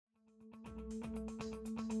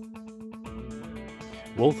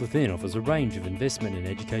Wealth Within offers a range of investment and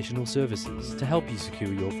educational services to help you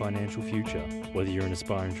secure your financial future. Whether you're an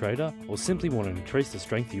aspiring trader or simply want to increase the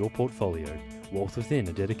strength of your portfolio, Wealth Within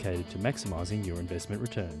are dedicated to maximising your investment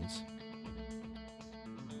returns.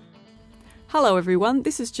 Hello everyone,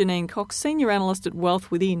 this is Janine Cox, Senior Analyst at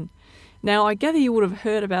Wealth Within. Now, I gather you would have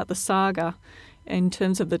heard about the saga in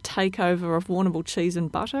terms of the takeover of Warrnambool Cheese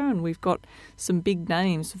and Butter, and we've got some big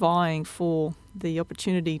names vying for the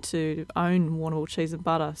opportunity to own Warrnambool Cheese and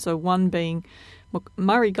Butter. So one being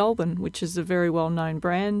Murray Goulburn, which is a very well-known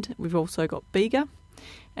brand. We've also got Bega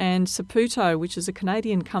and Saputo, which is a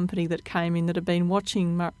Canadian company that came in that have been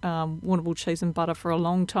watching Warrnambool Cheese and Butter for a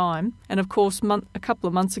long time. And of course, a couple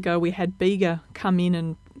of months ago, we had Bega come in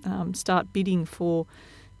and start bidding for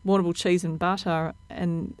Warrnambool Cheese and Butter,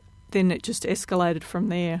 and then it just escalated from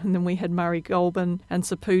there. And then we had Murray Goulburn and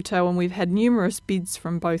Saputo, and we've had numerous bids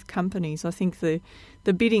from both companies. I think the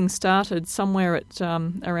bidding started somewhere at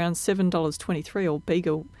around $7.23, or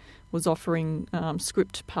Bega was offering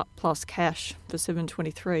script plus cash for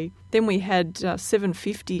 $7.23. Then we had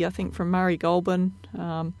 $7.50, I think, from Murray Goulburn.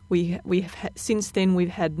 We have since then we've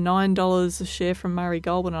had $9 a share from Murray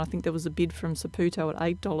Goulburn, and I think there was a bid from Saputo at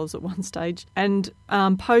 $8 at one stage. And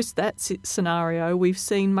post that scenario, we've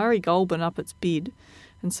seen Murray Goulburn up its bid,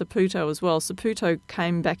 and Saputo as well. Saputo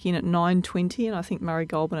came back in at $9.20, and I think Murray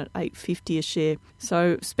Goulburn at $8.50 a share.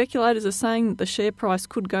 So speculators are saying that the share price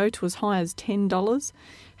could go to as high as $10.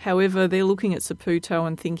 However, they're looking at Saputo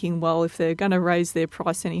and thinking, well, if they're going to raise their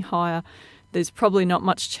price any higher, there's probably not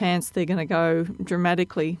much chance they're going to go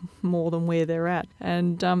dramatically more than where they're at.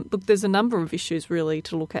 And look, there's a number of issues really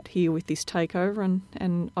to look at here with this takeover,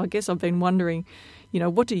 and I guess I've been wondering,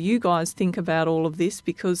 what do you guys think about all of this?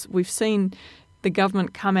 Because we've seen the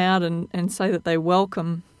government come out and say that they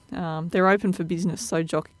welcome, they're open for business, so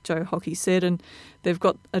Joe Hockey said, and they've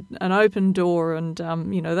got an open door, and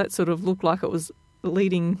that sort of looked like it was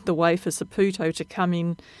leading the way for Saputo to come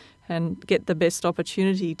in and get the best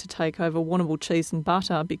opportunity to take over Warrnambool Cheese and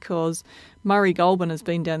Butter, because Murray Goulburn has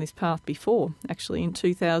been down this path before. Actually, in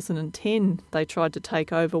 2010, they tried to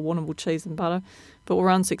take over Warrnambool Cheese and Butter, but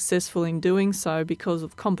were unsuccessful in doing so because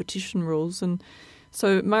of competition rules. And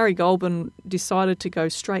so Murray Goulburn decided to go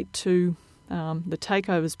straight to the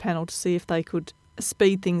takeovers panel to see if they could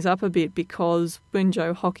speed things up a bit, because when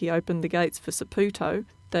Joe Hockey opened the gates for Saputo,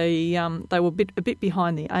 they were a bit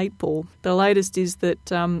behind the eight ball. The latest is that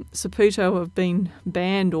Saputo have been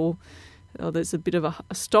banned, or there's a bit of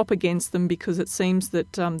a stop against them, because it seems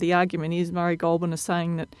that the argument is Murray Goulburn are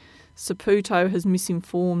saying that Saputo has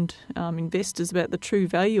misinformed investors about the true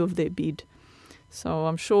value of their bid. So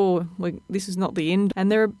I'm sure this is not the end, and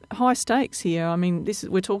there are high stakes here. I mean,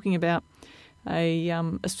 we're talking about a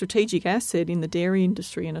strategic asset in the dairy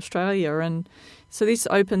industry in Australia, and so this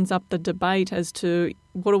opens up the debate as to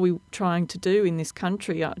what are we trying to do in this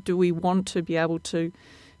country. Do we want to be able to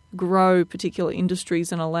grow particular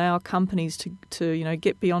industries and allow companies to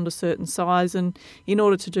get beyond a certain size? And in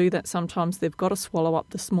order to do that, sometimes they've got to swallow up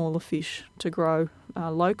the smaller fish to grow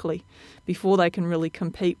locally before they can really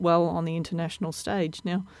compete well on the international stage.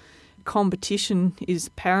 Now, competition is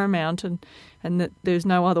paramount, and that there's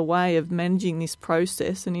no other way of managing this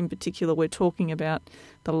process, and in particular we're talking about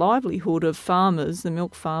the livelihood of farmers, the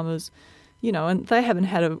milk farmers, and they haven't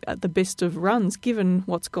had the best of runs given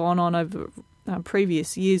what's gone on over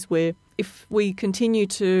previous years, where if we continue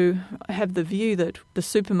to have the view that the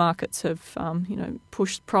supermarkets have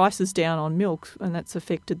pushed prices down on milk, and that's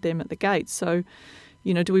affected them at the gates. So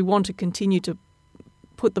do we want to continue to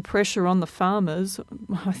put the pressure on the farmers?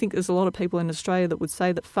 I think there's a lot of people in Australia that would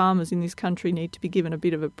say that farmers in this country need to be given a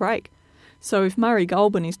bit of a break. So if Murray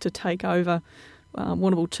Goulburn is to take over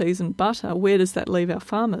Warrnambool Cheese and Butter, where does that leave our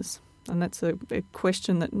farmers? And that's a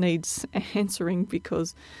question that needs answering,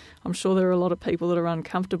 because I'm sure there are a lot of people that are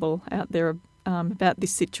uncomfortable out there about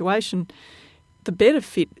this situation. The better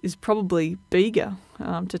fit is probably Bega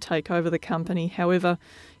to take over the company. However,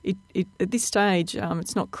 at this stage,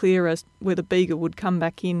 it's not clear as whether Bega would come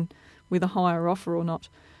back in with a higher offer or not.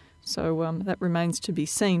 So that remains to be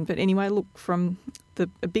seen. But anyway, look, from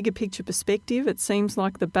a bigger picture perspective, it seems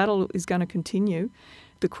like the battle is going to continue.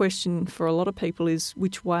 The question for a lot of people is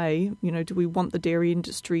which way, do we want the dairy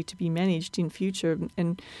industry to be managed in future?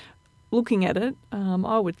 And looking at it,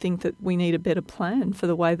 I would think that we need a better plan for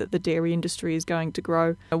the way that the dairy industry is going to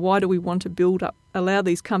grow. Why do we want to allow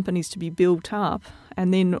these companies to be built up,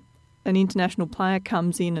 and then an international player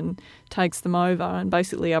comes in and takes them over, and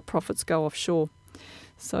basically our profits go offshore?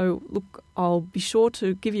 So, look, I'll be sure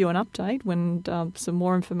to give you an update when some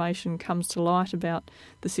more information comes to light about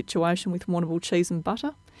the situation with Warrnambool Cheese and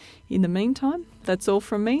Butter. In the meantime, that's all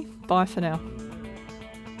from me. Bye for now.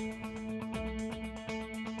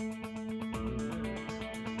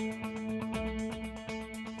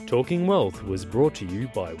 Talking Wealth was brought to you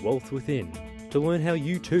by Wealth Within. To learn how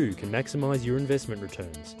you too can maximise your investment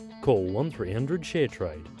returns, call 1300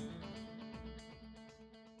 ShareTrade.